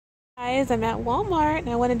Guys, I'm at Walmart and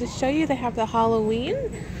I wanted to show you they have the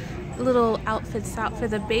Halloween little outfits out for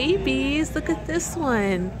the babies. Look at this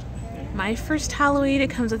one. My first Halloween, it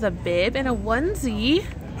comes with a bib and a onesie.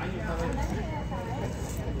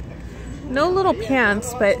 No little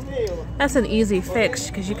pants, but that's an easy fix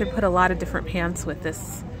because you could put a lot of different pants with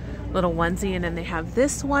this little onesie. And then they have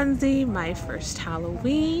this onesie, my first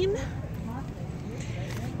Halloween.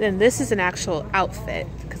 Then this is an actual outfit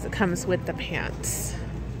because it comes with the pants.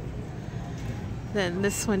 Then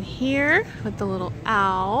this one here with the little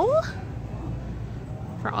owl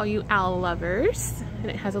for all you owl lovers. And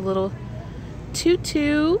it has a little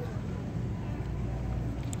tutu.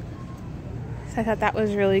 So I thought that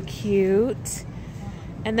was really cute.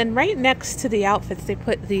 And then right next to the outfits, they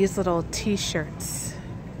put these little t-shirts,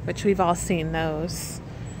 which we've all seen those.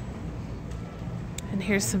 And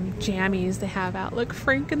here's some jammies they have out. Look,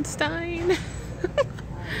 Frankenstein.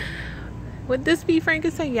 Would this be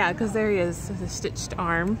Frankenstein? Yeah, because there he is with a stitched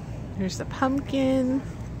arm. There's the pumpkin,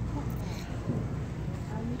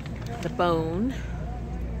 the bone,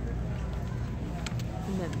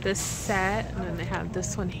 and then this set, and then they have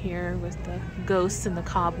this one here with the ghosts and the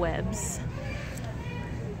cobwebs.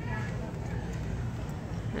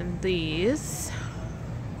 And these.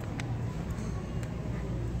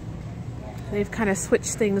 They've kind of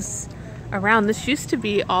switched things around. This used to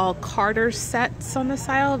be all Carter sets on this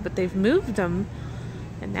aisle, but they've moved them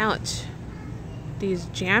and now it's these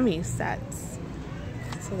jammy sets.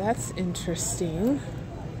 So that's interesting.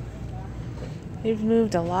 They've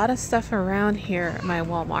moved a lot of stuff around here at my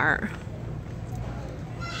Walmart.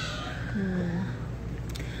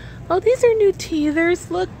 Oh, these are new teethers.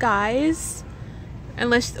 Look, guys.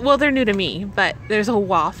 Unless, well, they're new to me, but there's a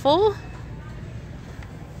waffle,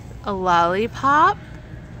 a lollipop.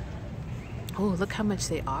 Oh, look how much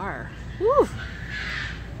they are. Woo!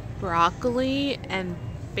 Broccoli and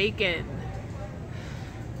bacon.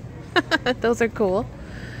 Those are cool.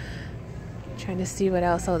 Trying to see what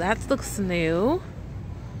else. Oh, that looks new.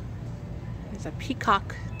 There's a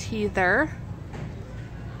peacock teether.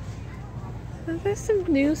 There's some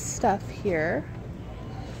new stuff here.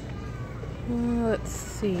 Let's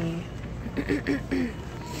see.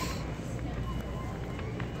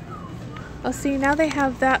 Oh, see, now they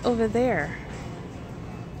have that over there.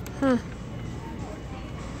 Huh.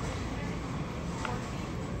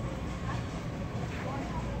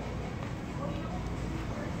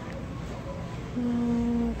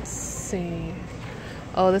 Let's see.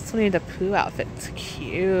 Oh, this Winnie the Pooh outfit's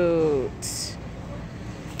cute. It's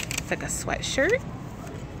like a sweatshirt,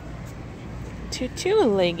 tutu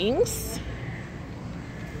and leggings.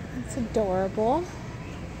 It's adorable.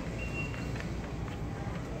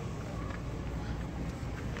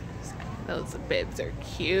 Those bibs are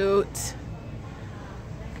cute.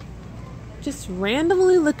 Just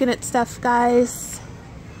randomly looking at stuff, guys.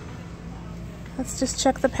 Let's just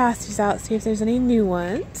check the pasties out, see if there's any new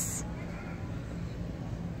ones.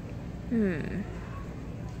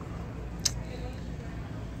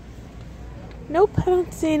 Nope, I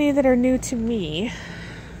don't see any that are new to me.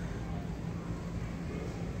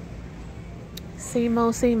 Same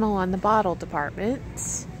old on the bottle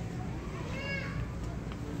department.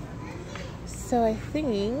 So I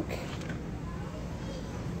think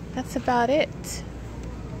that's about it.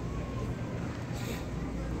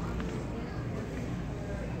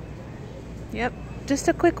 Yep, just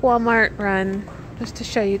a quick Walmart run just to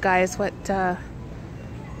show you guys what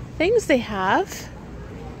things they have.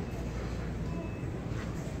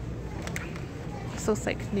 This looks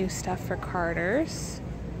like new stuff for Carter's.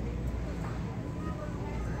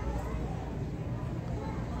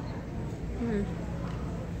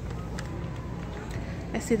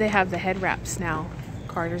 I see they have the head wraps now.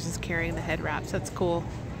 Carter's is carrying the head wraps. That's cool.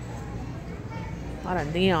 A lot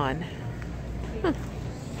of neon.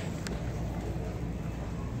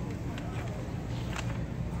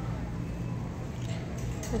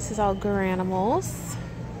 This is all Garanimals.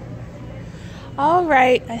 All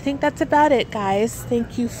right, I think that's about it, guys.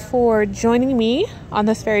 Thank you for joining me on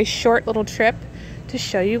this very short little trip to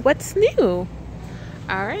show you what's new.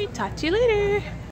 All right, talk to you later.